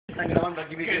están grabando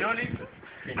aquí. Que no,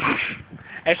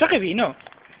 Eso que vino.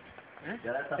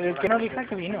 El que no lija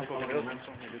que vino.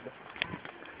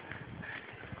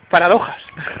 Paradojas.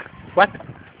 What?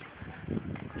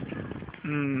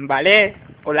 Vale.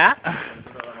 Hola.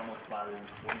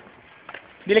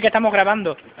 Dile que estamos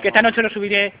grabando. Que esta noche lo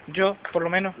subiré yo, por lo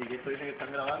menos. Y que esto dicen que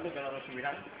están grabando, que ahora lo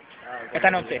subirán.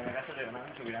 Esta noche.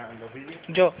 Subirán los vídeos.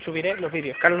 Yo subiré los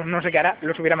vídeos. Carlos no sé qué hará.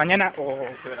 Lo subirá mañana o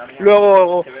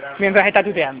luego mientras está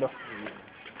tuteando.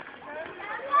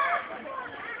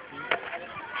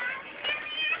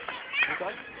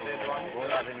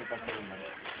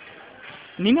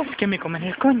 Niñas que me comen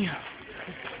el coño.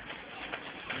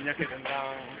 Niñas que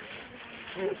tendrán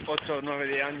 8, 9,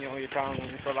 10 años y están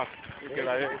solas, y que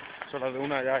son las de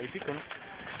una ya y pico, ¿no?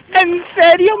 ¿En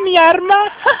serio, mi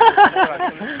arma?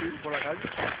 Por la calle.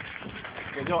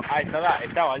 Que yo a esta edad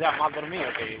estaba ya más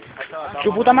dormido que...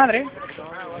 Su puta madre.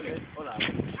 Hola.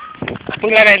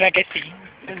 Pues la verdad que sí.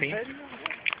 ¿En Sí. serio?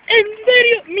 ¿En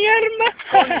serio, mi arma?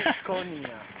 Coña.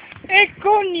 ¡Es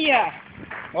coña!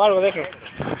 O algo de eso.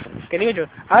 ¿Qué digo yo?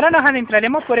 Ahora nos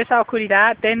adentraremos por esa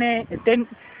oscuridad tenue,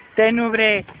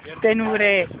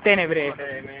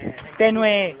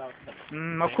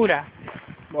 oscura,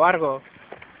 o algo.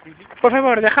 Por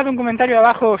favor, dejad un comentario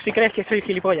abajo si creéis que soy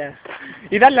gilipollas.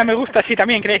 Y dadle a me gusta si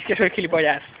también creéis que soy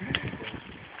gilipollas.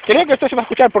 Creo que esto se va a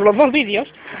escuchar por los dos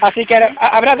vídeos, así que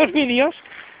habrá dos vídeos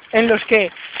en los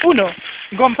que uno,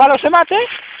 Gonzalo se mate,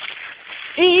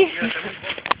 y...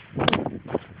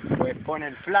 Pues pone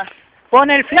el flash.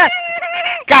 ¡Pone el flash!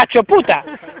 ¡Cacho puta!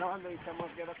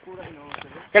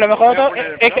 Que lo mejor de todo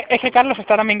es que Carlos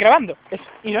está también grabando. Es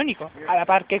irónico. A la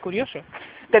par, qué curioso.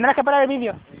 Tendrás que parar el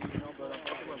vídeo.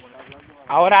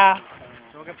 Ahora...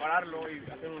 Tengo que pararlo y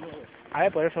hacer un nuevo. A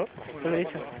ver, por eso. Te lo he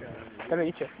dicho. Te lo he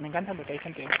dicho. Me encanta porque hay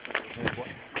gente...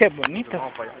 ¡Qué bonito!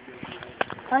 Vamos para allá.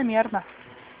 ¡Ay, mi arma!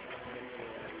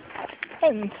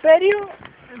 ¿En serio?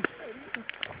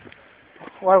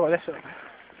 O algo de eso.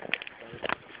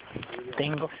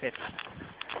 Tengo sed.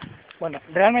 Bueno,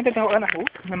 realmente tengo ganas...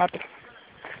 me mato.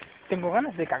 Tengo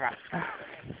ganas de cagar.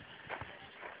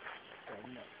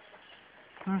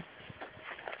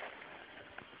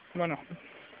 Bueno,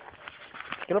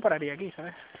 yo lo pararía aquí,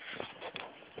 ¿sabes?